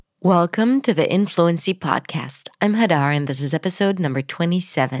Welcome to the Influency Podcast. I'm Hadar, and this is episode number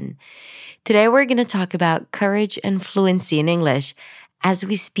 27. Today, we're going to talk about courage and fluency in English as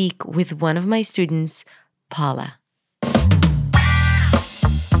we speak with one of my students, Paula.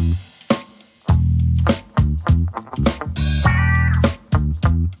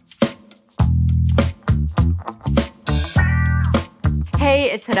 Hey,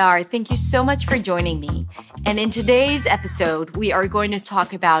 it's Hadar. Thank you so much for joining me. And in today's episode, we are going to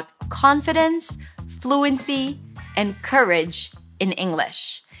talk about confidence, fluency, and courage in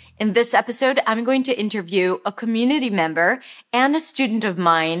English. In this episode, I'm going to interview a community member and a student of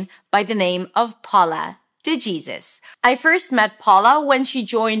mine by the name of Paula de Jesus. I first met Paula when she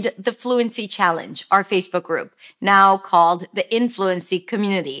joined the Fluency Challenge, our Facebook group, now called the Influency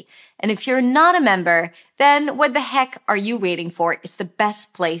Community. And if you're not a member, then what the heck are you waiting for? It's the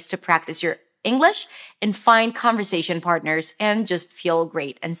best place to practice your English and find conversation partners and just feel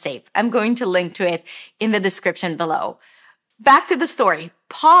great and safe. I'm going to link to it in the description below. Back to the story.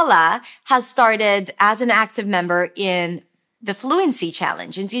 Paula has started as an active member in the Fluency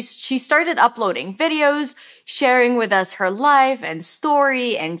Challenge, and she started uploading videos, sharing with us her life and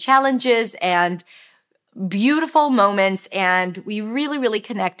story and challenges and beautiful moments, and we really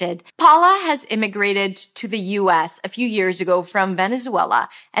connected. Paula has immigrated to the US a few years ago from Venezuela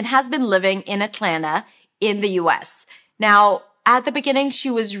and has been living in Atlanta in the US. Now, at the beginning,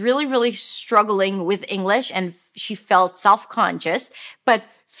 she was really struggling with English and she felt self-conscious, but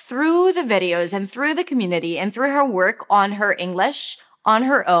through the videos and through the community and through her work on her English on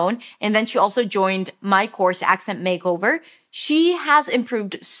her own, and then she also joined my course, Accent Makeover, she has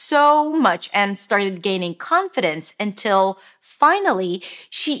improved so much and started gaining confidence until finally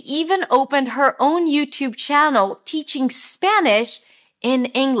she even opened her own YouTube channel teaching Spanish in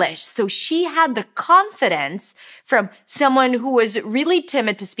English. So she had the confidence from someone who was really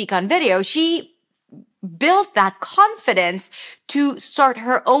timid to speak on video. She built that confidence to start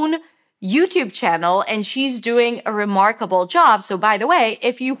her own YouTube channel, and she's doing a remarkable job. So by the way,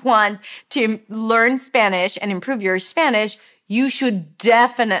 if you want to learn Spanish and improve your Spanish, you should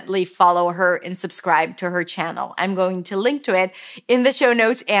definitely follow her and subscribe to her channel. I'm going to link to it in the show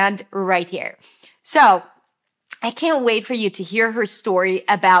notes and right here. So I can't wait for you to hear her story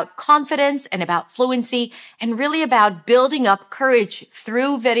about confidence and about fluency and really about building up courage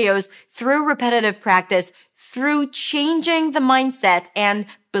through videos, through repetitive practice, through changing the mindset and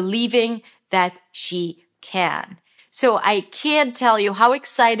believing that she can. So I can't tell you how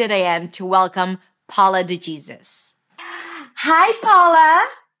excited I am to welcome Paula de Jesus. Hi, Paula.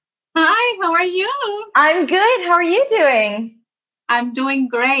 Hi, how are you? I'm good. How are you doing? I'm doing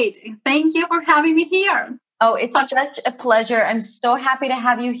great. Thank you for having me here. Oh, it's such a pleasure. I'm so happy to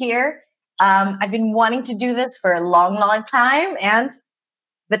have you here. I've been wanting to do this for a long time, and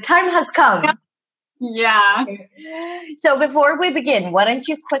the time has come. Yeah. So before we begin, why don't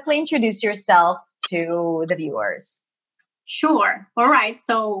you quickly introduce yourself to the viewers? Sure. All right.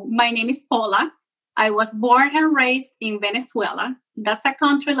 So my name is Paula. I was born and raised in Venezuela. That's a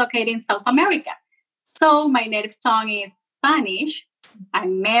country located in South America. So my native tongue is Spanish.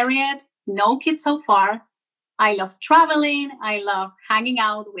 I'm married, no kids so far. I love traveling. I love hanging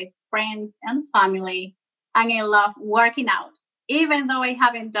out with friends and family. And I love working out, even though I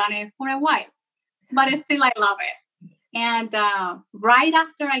haven't done it for a while. But still, I love it. And right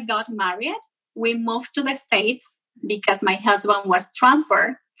after I got married, we moved to the States because my husband was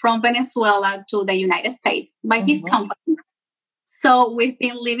transferred from Venezuela to the United States by his company. So we've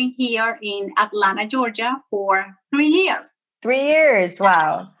been living here in Atlanta, Georgia for 3 years. 3 years.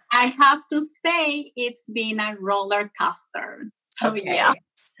 Wow. I have to say it's been a roller coaster. So, okay.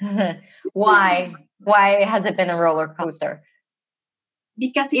 Yeah. Why? Why has it been a roller coaster?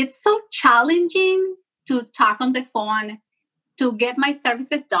 Because it's so challenging to talk on the phone, to get my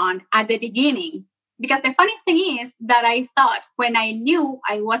services done at the beginning. Because the funny thing is that I thought when I knew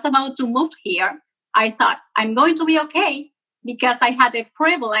I was about to move here, I thought I'm going to be okay because I had a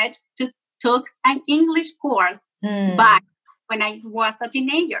privilege to take an English course back when I was a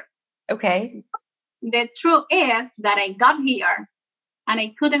teenager. Okay. The truth is that I got here and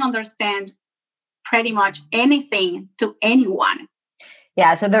I couldn't understand pretty much anything to anyone.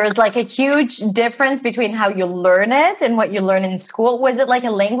 Yeah, so there was like a huge difference between how you learn it and what you learn in school. Was it like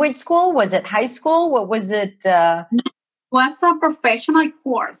a language school? Was it high school? What was it? It was a professional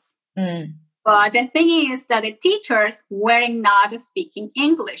course. But the thing is that the teachers were not speaking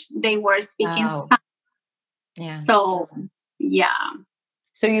English. They were speaking Spanish. Yeah. So, yeah.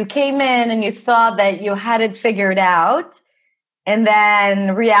 So you came in and you thought that you had it figured out, and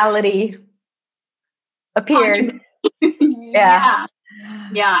then reality appeared. Yeah.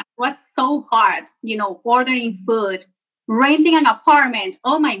 Yeah, it was so hard, ordering food, renting an apartment.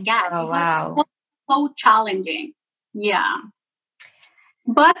 Oh my God, Oh, it was wow. so challenging. Yeah.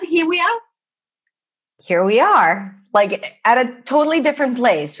 But here we are. Here we are, like at a totally different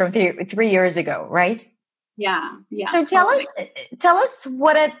place from 3 years ago, right? Yeah, yeah, So totally. tell us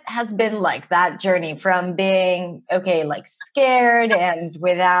what it has been like, that journey from being, okay, like scared and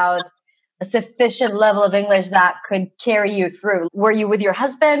without a sufficient level of English that could carry you through. Were you with your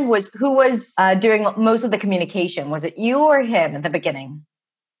husband? Who was doing most of the communication? Was it you or him at the beginning?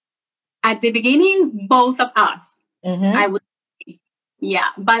 At the beginning, both of us, I Mm-hmm. would say. Yeah.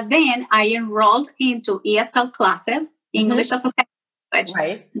 But then I enrolled into ESL classes, Mm-hmm. English as a second language.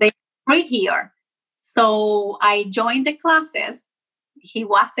 Right. They free here. So I joined the classes. He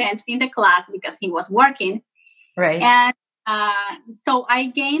wasn't in the class because he was working. Right. And so I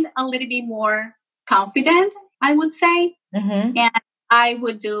gained a little bit more confident, I would say. Mm-hmm. And I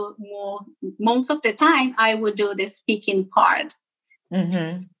would do most of the time, I would do the speaking part.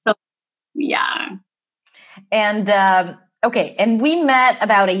 Mm-hmm. So, yeah. And okay, and we met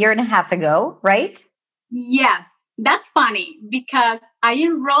about a year and a half ago, right? Yes, that's funny because I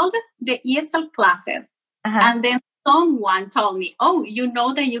enrolled the ESL classes Uh-huh. and then someone told me, oh, you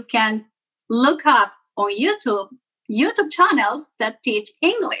know that you can look up on YouTube channels that teach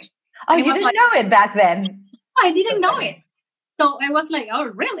English. Oh, And it you was didn't like, know it back then. I didn't So know it. funny. So I was like, oh,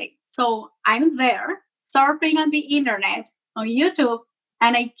 really? So I'm there surfing on the internet on YouTube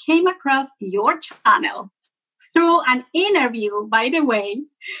and I came across your channel through an interview, by the way.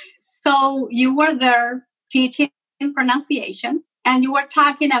 So you were there teaching pronunciation and you were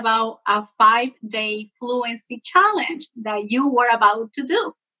talking about a 5-day fluency challenge that you were about to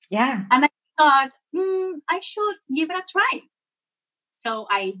do. Yeah. And I thought, I should give it a try. So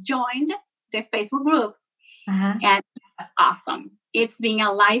I joined the Facebook group Uh-huh. and it was awesome. It's been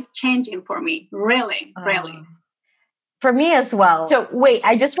a life changing for me, really, really. For me as well. So wait,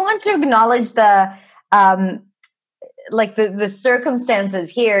 I just want to acknowledge the um like the circumstances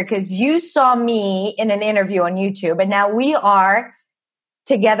here, because you saw me in an interview on YouTube and now we are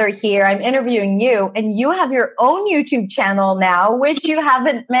together here. I'm interviewing you and you have your own YouTube channel now, which you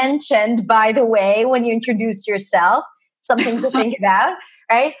haven't mentioned, by the way, when you introduced yourself. Something to think about,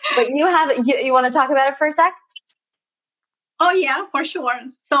 right? But you want to talk about it for a sec? Oh, yeah, for sure.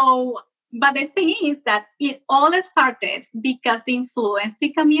 So, but the thing is that it all started because the influency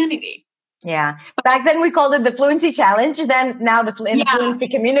community. Yeah. Back then we called it the Fluency Challenge. Then now the Yeah, Fluency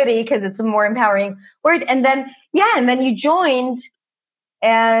Community, because it's a more empowering word. And then, yeah, and then you joined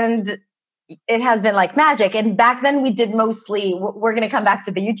and it has been like magic. And back then we did mostly, we're going to come back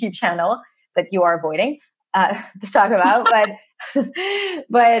to the YouTube channel that you are avoiding to talk about,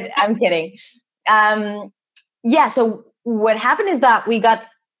 but I'm kidding. Yeah. So what happened is that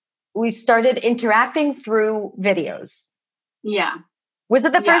we started interacting through videos. yeah, Was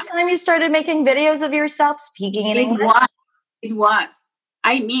it the yeah. first time you started making videos of yourself speaking in English? It was.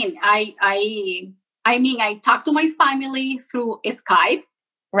 I mean, I talked to my family through Skype,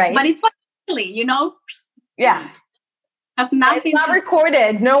 Right. but it's family, Yeah. has And nothing it's not to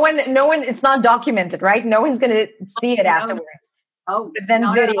recorded. No one, it's not documented, right? No one's going to see it no, afterwards. oh, But then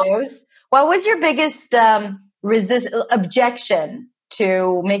no, videos. What was your biggest objection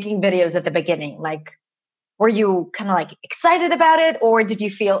to making videos at the beginning? Like, were you kind of like excited about it, or did you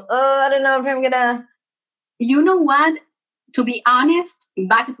feel, oh, I don't know if I'm gonna? You know what? To be honest,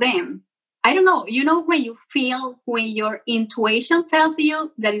 back then, I don't know. When you feel when your intuition tells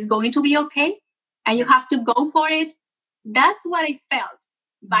you that it's going to be okay, and you have to go for it. That's what I felt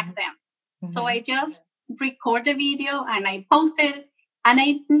back then. Mm-hmm. So I just record the video and I post it, and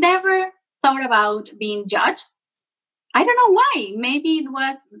I never thought about being judged. I don't know why. Maybe it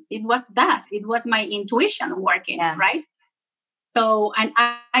was that. It was my intuition working, right? So, and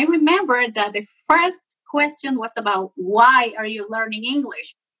I remember that the first question was about why are you learning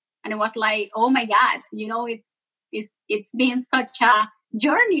English? And it was like, oh my God, it's been such a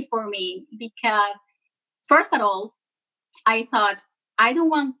journey for me because first of all, I thought I don't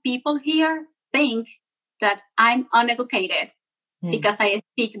want people here think that I'm uneducated because I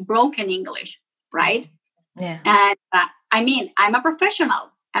speak broken English, right? Yeah. And I'm a professional.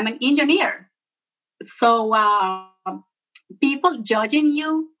 I'm an engineer. So people judging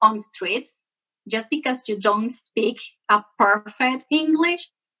you on streets just because you don't speak a perfect English,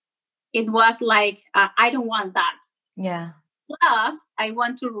 it was like, I don't want that. Yeah. Plus, I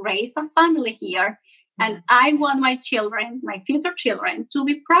want to raise a family here. And I want my future children, to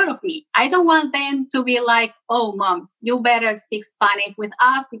be proud of me. I don't want them to be like, oh, Mom, you better speak Spanish with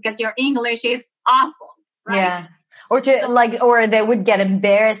us because your English is awful. Right? Yeah. or to like, or they would get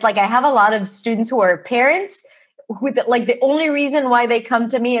embarrassed. Like I have a lot of students who are parents who like the only reason why they come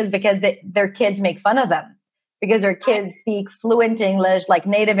to me is because their kids make fun of them because their kids speak fluent English, like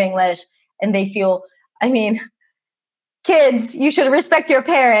native English, and they feel, I mean, kids, you should respect your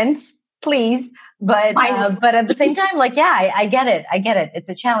parents, please. But at the same time, like, yeah, I get it. I get it. It's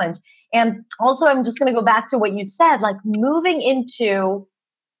a challenge. And also, I'm just going to go back to what you said, like moving into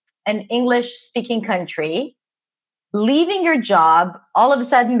an English speaking country, leaving your job, all of a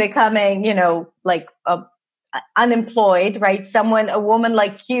sudden becoming, like unemployed, right? A woman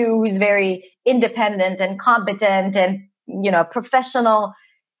like you who's very independent and competent and, professional.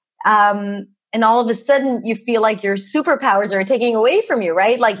 And all of a sudden you feel like your superpowers are taking away from you,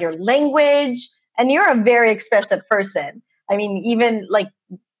 right? Like your language, and you're a very expressive person. I mean, even like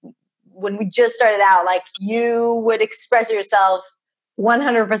when we just started out, like you would express yourself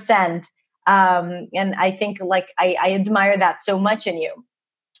 100%. And I think like I admire that so much in you.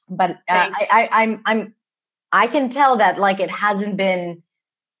 But I can tell that like it hasn't been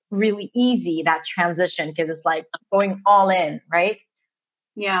really easy, that transition, because it's like going all in, right?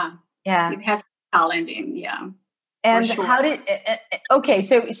 Yeah. Yeah. It has been challenging. Yeah. And sure. how did, okay.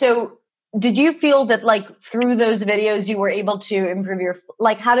 So did you feel that like through those videos, you were able to improve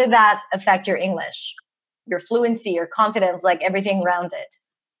like, how did that affect your English, your fluency, your confidence, like everything around it?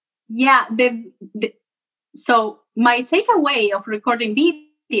 Yeah. So my takeaway of recording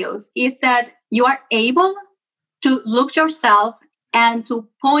videos is that you are able to look yourself and to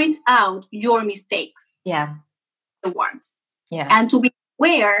point out your mistakes. Yeah. The words. Yeah. And to be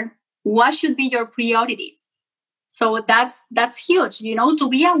aware what should be your priorities. So that's huge. To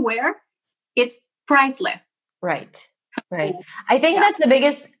be aware, it's priceless. Right. Right. I think that's the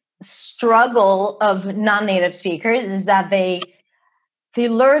biggest struggle of non-native speakers is that they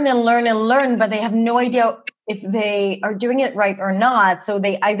learn and learn and learn, but they have no idea if they are doing it right or not. So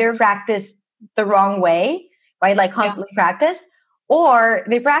they either practice the wrong way, right? Like constantly practice, or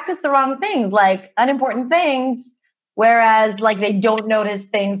they practice the wrong things, like unimportant things, whereas like they don't notice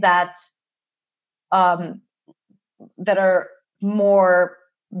things that that are more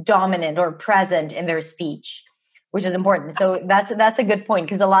dominant or present in their speech, which is important. So that's a good point,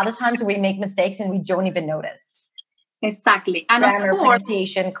 because a lot of times we make mistakes and we don't even notice. Exactly. And grammar, of course,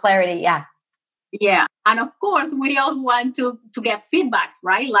 pronunciation, clarity. Yeah. Yeah. And of course, we all want to get feedback,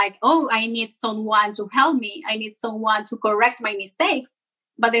 right? Like, oh, I need someone to help me. I need someone to correct my mistakes.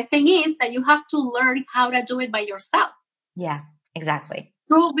 But the thing is that you have to learn how to do it by yourself. Yeah, exactly.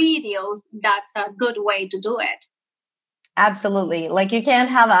 Through videos, that's a good way to do it. Absolutely. Like you can't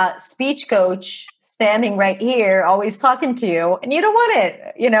have a speech coach standing right here, always talking to you, and you don't want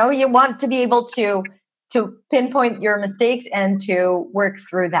it. You want to be able to pinpoint your mistakes and to work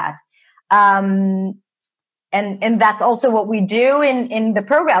through that. And that's also what we do in the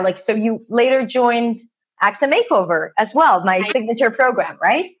program. Like, so you later joined Accent Makeover as well, my signature program,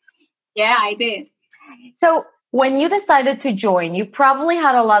 right? Yeah, I did. So when you decided to join, you probably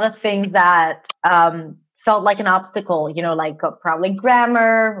had a lot of things that felt like an obstacle, like probably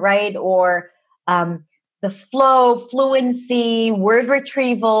grammar, right? Or the flow, fluency, word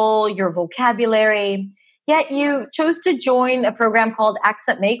retrieval, your vocabulary. Yet you chose to join a program called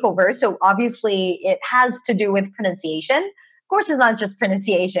Accent Makeover. So obviously it has to do with pronunciation. Of course, it's not just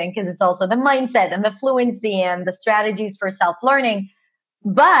pronunciation, because it's also the mindset and the fluency and the strategies for self-learning.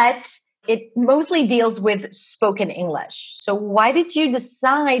 But it mostly deals with spoken English. So why did you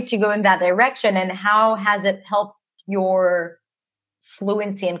decide to go in that direction, and how has it helped your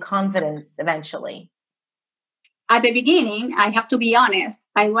fluency and confidence eventually? At the beginning, I have to be honest,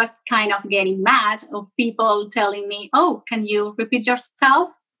 I was kind of getting mad of people telling me, oh, can you repeat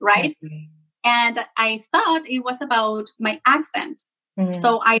yourself? Right? Mm-hmm. And I thought it was about my accent. Mm-hmm.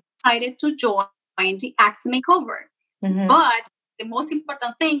 So I decided to join the Accent Makeover. Mm-hmm. But the most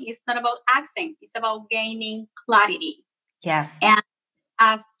important thing is not about accent. It's about gaining clarity. Yeah. And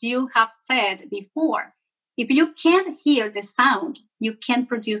as you have said before, if you can't hear the sound, you can't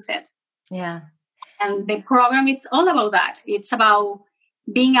produce it. Yeah. And the program, it's all about that. It's about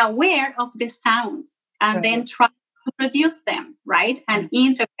being aware of the sounds and then try to produce them, right? And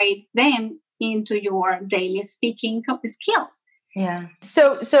integrate them into your daily speaking skills. Yeah.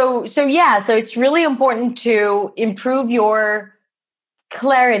 So it's really important to improve your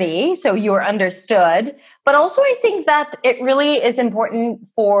clarity, so you're understood. But also I think that it really is important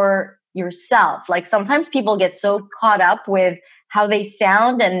for yourself. Like sometimes people get so caught up with how they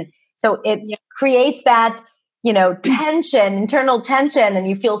sound, and so it creates that, tension, internal tension, and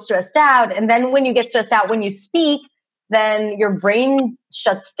you feel stressed out. And then when you get stressed out, when you speak, then your brain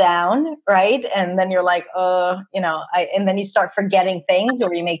shuts down, right? And then you're like, and then you start forgetting things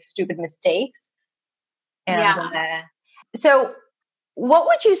or you make stupid mistakes. And so what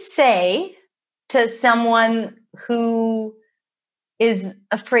would you say to someone who is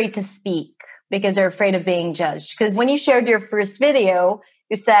afraid to speak because they're afraid of being judged? Because when you shared your first video,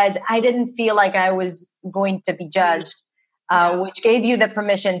 you said, I didn't feel like I was going to be judged, which gave you the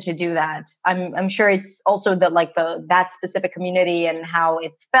permission to do that. I'm sure it's also that specific community and how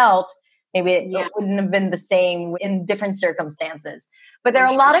it felt. Maybe it wouldn't have been the same in different circumstances. But there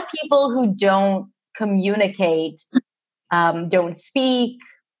are a lot of people who don't communicate, don't speak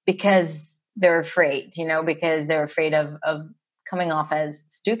because they're afraid, because they're afraid of coming off as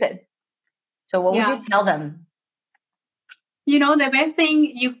stupid. So what would you tell them? The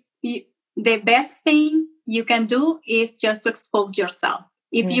best thing you can do is just to expose yourself.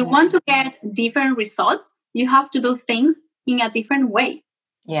 If you want to get different results, you have to do things in a different way.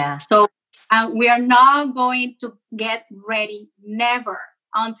 Yeah. So we are not going to get ready, never,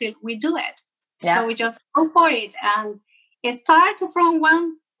 until we do it. Yeah. So we just go for it and start from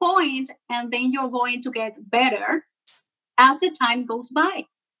one point, and then you're going to get better as the time goes by.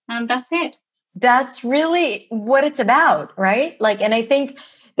 And that's it. That's really what it's about, right? And I think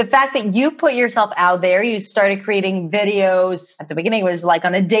the fact that you put yourself out there, you started creating videos at the beginning, was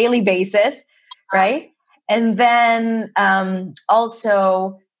on a daily basis, right? And then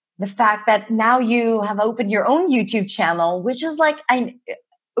also the fact that now you have opened your own YouTube channel, which is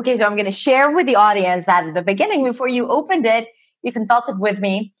okay, so I'm going to share with the audience that at the beginning, before you opened it, you consulted with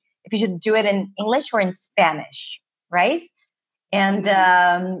me if you should do it in English or in Spanish, right? And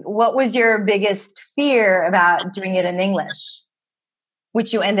what was your biggest fear about doing it in English,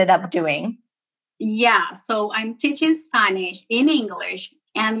 which you ended up doing? Yeah, so I'm teaching Spanish in English.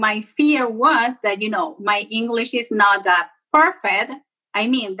 And my fear was that, my English is not that perfect. I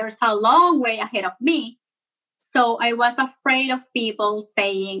mean, there's a long way ahead of me. So I was afraid of people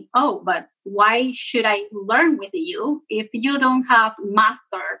saying, oh, but why should I learn with you if you don't have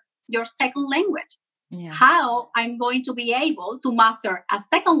mastered your second language? Yeah. How I'm going to be able to master a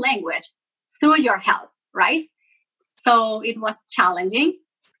second language through your help, right? So it was challenging,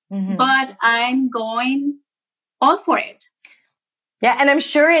 but I'm going all for it. Yeah, and I'm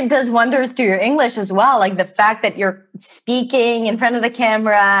sure it does wonders to your English as well. The fact that you're speaking in front of the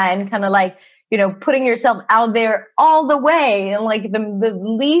camera and kind of putting yourself out there all the way in the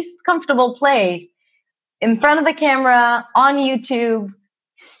least comfortable place in front of the camera on YouTube,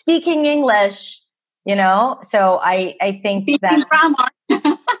 speaking English. So I think that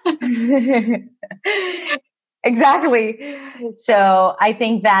exactly. So I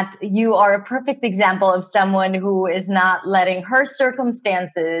think that you are a perfect example of someone who is not letting her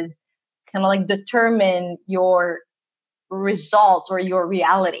circumstances kind of determine your results or your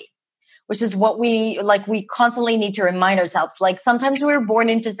reality, which is what we constantly need to remind ourselves. Sometimes we're born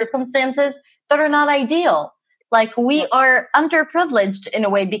into circumstances that are not ideal. We are underprivileged in a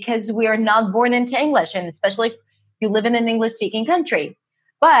way because we are not born into English, and especially if you live in an English-speaking country.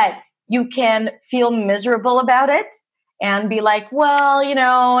 But you can feel miserable about it and be well,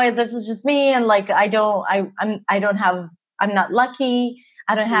 this is just me, and I'm not lucky.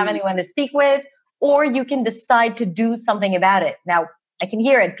 I don't have anyone to speak with. Or you can decide to do something about it. Now, I can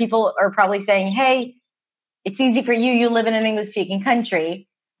hear it. People are probably saying, "Hey, it's easy for you. You live in an English-speaking country."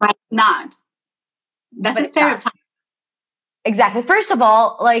 Right? Not. That's a stereotype. Exactly. First of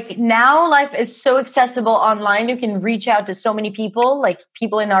all, now life is so accessible online. You can reach out to so many people.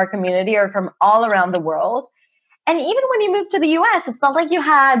 People in our community are from all around the world. And even when you moved to the US, it's not like you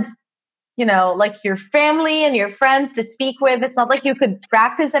had, your family and your friends to speak with. It's not like you could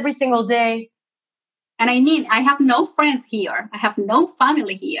practice every single day. And I mean, I have no friends here. I have no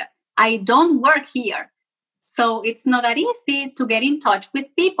family here. I don't work here. So it's not that easy to get in touch with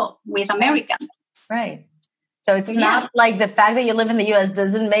people, with Americans. Right. So it's not the fact that you live in the US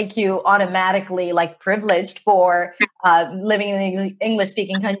doesn't make you automatically privileged for living in an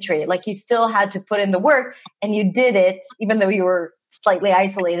English-speaking country. You still had to put in the work, and you did it, even though you were slightly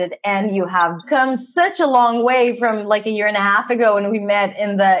isolated. And you have come such a long way from a year and a half ago when we met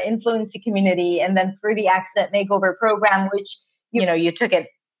in the influency community, and then through the Accent Makeover program, which, you took it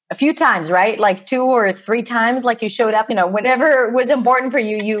a few times, right? 2 or 3 times, you showed up, whatever was important for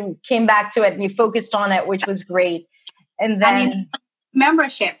you, you came back to it and you focused on it, which was great. And then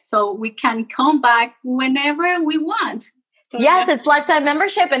membership, so we can come back whenever we want. So yes, it's lifetime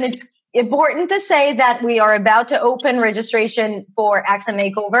membership. And it's important to say that we are about to open registration for Accent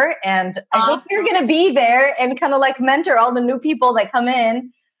Makeover. And I hope you're going to be there and kind of mentor all the new people that come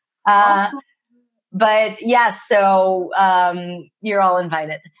in. But yeah, so you're all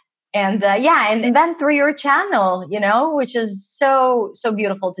invited. And and then through your channel, which is so, so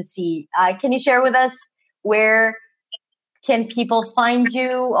beautiful to see. Can you share with us where can people find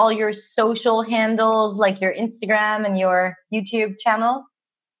you, all your social handles, like your Instagram and your YouTube channel?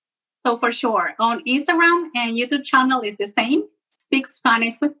 So for sure, on Instagram and YouTube channel is the same, Speak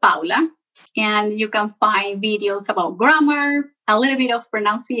Spanish with Paula. And you can find videos about grammar, a little bit of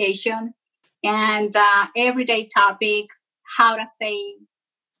pronunciation, and everyday topics, how to say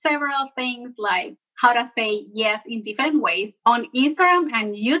several things like how to say yes in different ways. On Instagram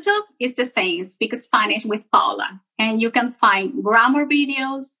and YouTube, it's the same, Speak Spanish with Paula. And you can find grammar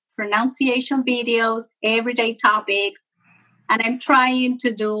videos, pronunciation videos, everyday topics. And I'm trying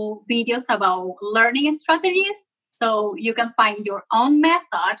to do videos about learning strategies so you can find your own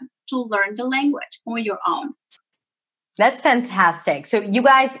method to learn the language on your own. That's fantastic. So you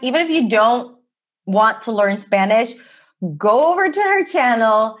guys, even if you don't want to learn Spanish, go over to her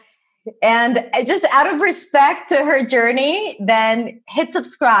channel and just out of respect to her journey, then hit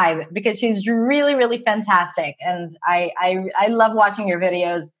subscribe because she's really, really fantastic. And I love watching your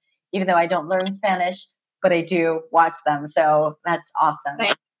videos, even though I don't learn Spanish, but I do watch them. So that's awesome.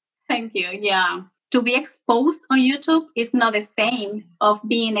 Thank you. Yeah. To be exposed on YouTube is not the same of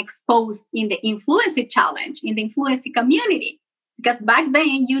being exposed in the Influency Challenge, in the Influency community. Because back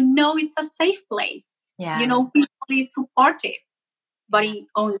then, it's a safe place. Yeah. People is supportive. But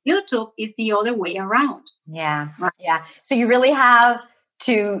on YouTube, it's the other way around. Yeah. Yeah. So you really have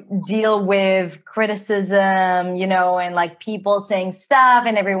to deal with criticism, and like people saying stuff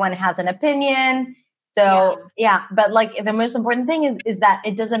and everyone has an opinion. So but like the most important thing is that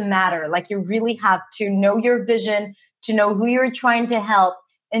it doesn't matter. Like you really have to know your vision, to know who you're trying to help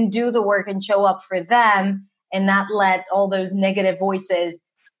and do the work and show up for them and not let all those negative voices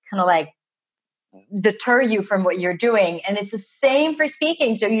kind of like deter you from what you're doing. And it's the same for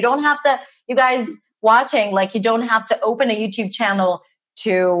speaking. So you don't have to, you guys watching, like you don't have to open a YouTube channel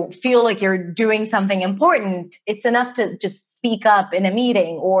to feel like you're doing something important. It's enough to just speak up in a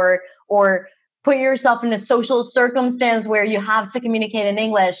meeting or put yourself in a social circumstance where you have to communicate in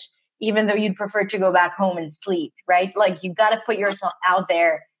English, even though you'd prefer to go back home and sleep, right? Like you got to put yourself out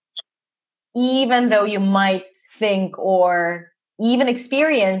there, even though you might think or even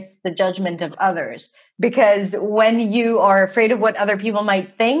experience the judgment of others. Because when you are afraid of what other people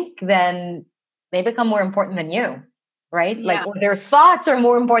might think, then they become more important than you, right? Yeah. Like their thoughts are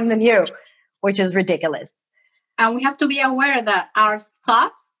more important than you, which is ridiculous. And we have to be aware that our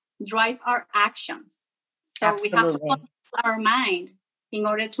thoughts drive our actions. So Absolutely. We have to control our mind in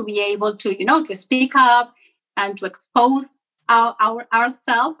order to be able to, to speak up and to expose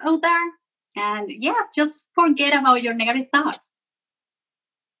ourselves out there. And yes, just forget about your negative thoughts.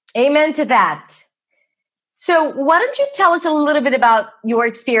 Amen to that. So why don't you tell us a little bit about your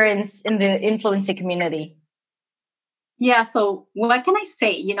experience in the influencer community? Yeah, so what can I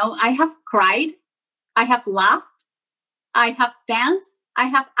say? I have cried, I have laughed, I have danced, I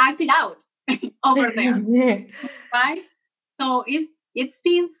have acted out over there. Right? So it's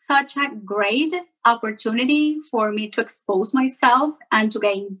been such a great opportunity for me to expose myself and to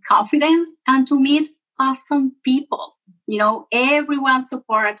gain confidence and to meet awesome people. Everyone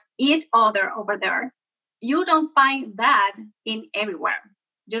support each other over there. You don't find that in everywhere.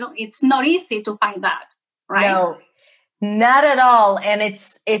 It's not easy to find that, right? No, not at all. And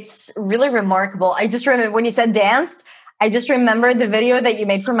it's really remarkable. I just remember when you said danced, I just remembered the video that you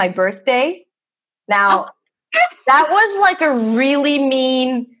made for my birthday. Now, that was like a really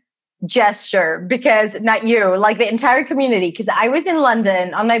mean gesture because not you, like the entire community, because I was in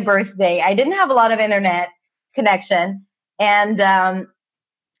London on my birthday. I didn't have a lot of internet connection. And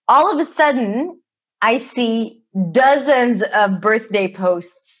all of a sudden, I see dozens of birthday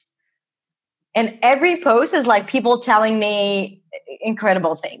posts. And every post is like people telling me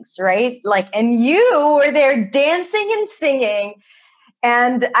incredible things, right? Like, and you were there dancing and singing.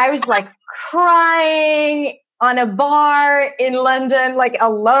 And I was like crying on a bar in London, like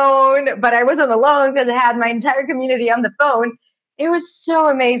alone, but I wasn't alone because I had my entire community on the phone. It was so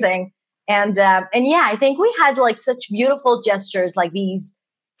amazing. And I think we had like such beautiful gestures like these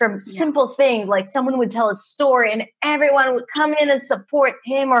from simple things, like someone would tell a story and everyone would come in and support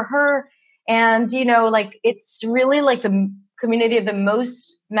him or her. And, like it's really like the community of the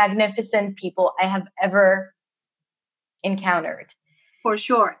most magnificent people I have ever encountered. For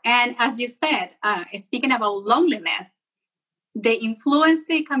sure. And as you said, speaking about loneliness, the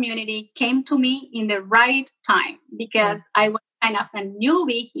influencer community came to me in the right time because I was kind of a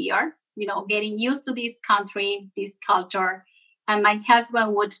newbie here, getting used to this country, this culture. And my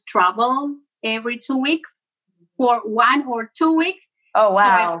husband would travel every 2 weeks for 1 or 2 weeks. Oh, So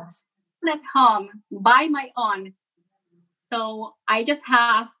I wow. live at home by my own. So I just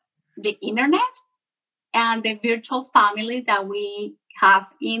have the internet and the virtual family that we have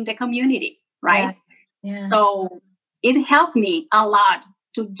in the community, right? Yeah. So it helped me a lot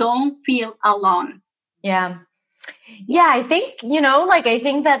to don't feel alone. Yeah. Yeah, I think, I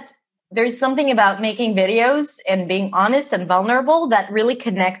think that there's something about making videos and being honest and vulnerable that really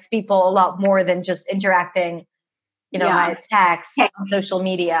connects people a lot more than just interacting, via text on social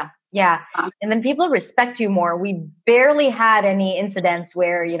media. Yeah. And then people respect you more. We barely had any incidents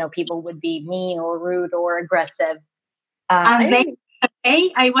where, people would be mean or rude or aggressive. And then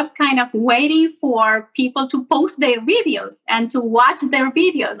today I was kind of waiting for people to post their videos and to watch their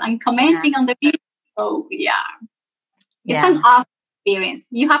videos and commenting on the video. So it's an awesome experience.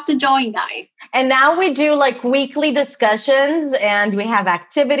 You have to join, guys. And now we do like weekly discussions and we have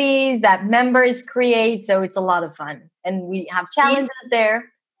activities that members create. So it's a lot of fun. And we have challenges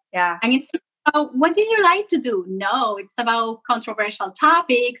there. Yeah. And it's about what do you like to do? No, it's about controversial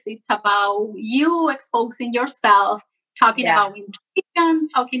topics. It's about you exposing yourself, talking about intuition,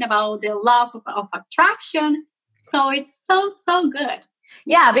 talking about the law of attraction. So it's so good.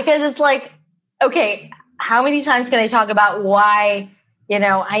 Yeah, because it's like, okay, how many times can I talk about why,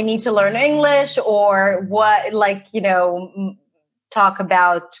 I need to learn English, or what, talk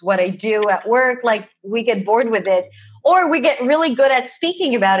about what I do at work? Like, we get bored with it, or we get really good at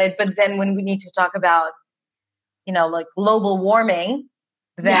speaking about it. But then when we need to talk about, like global warming,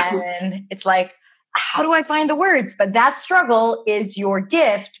 then it's like, how do I find the words? But that struggle is your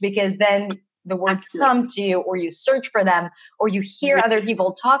gift, because then the words come to you, or you search for them, or you hear other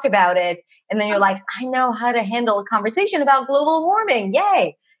people talk about it. And then you're like, I know how to handle a conversation about global warming.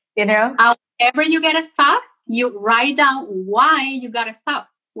 Yay. Whenever you get stuck, you write down why you got stuck.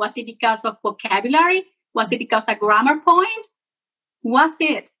 Was it because of vocabulary? Was it because of grammar point? Was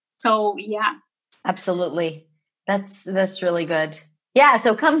it? So, yeah. Absolutely. That's really good. Yeah.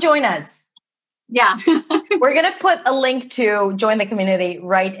 So come join us. Yeah. We're going to put a link to join the community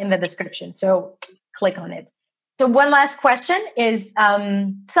right in the description. So click on it. So one last question is,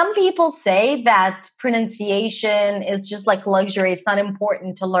 some people say that pronunciation is just like luxury. It's not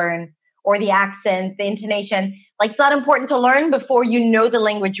important to learn, or the accent, the intonation, like it's not important to learn before you know the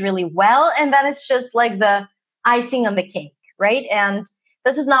language really well. And then it's just like the icing on the cake, right? And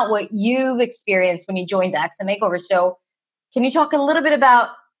this is not what you've experienced when you joined Accent Makeover. So can you talk a little bit about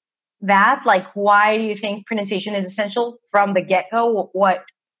that? Like, why do you think pronunciation is essential from the get-go?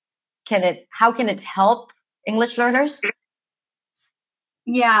 How can it help English learners?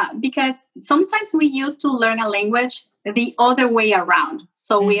 Yeah, because sometimes we used to learn a language the other way around.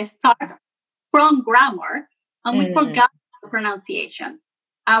 So we start from grammar and we forgot the pronunciation.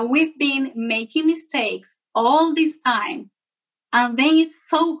 And we've been making mistakes all this time. And then it's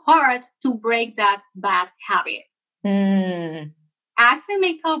so hard to break that bad habit. Accent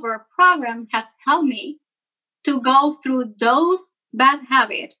Makeover program has helped me to go through those bad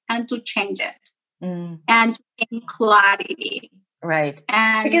habits and to change it and to gain clarity. Right.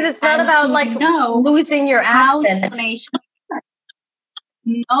 Because it's not about losing your accent.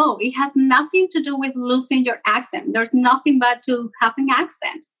 No, it has nothing to do with losing your accent. There's nothing but to have an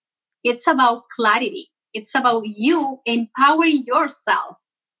accent. It's about clarity. It's about you empowering yourself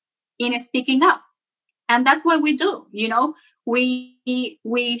in speaking up. And that's what we do.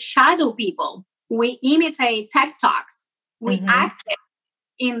 We shadow people. We imitate tech talks. We act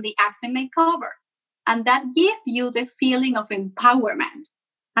in the Accent Makeover. And that gives you the feeling of empowerment.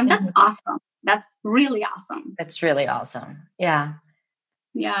 And that's awesome. That's really awesome. That's really awesome. Yeah.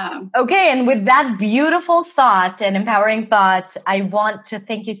 Yeah. Okay. And with that beautiful thought and empowering thought, I want to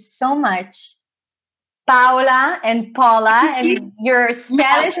thank you so much, Paula and Paula, and your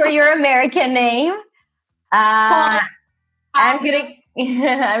Spanish or your American name. I'm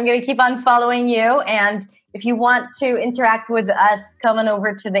gonna keep on following you, and if you want to interact with us, come on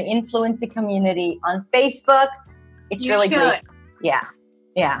over to the Influency community on Facebook. It's really great.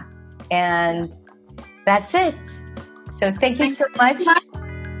 Yeah, and that's it. So thank you so much,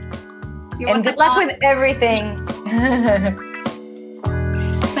 and good luck with everything.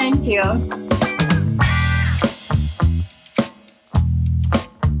 Thank you.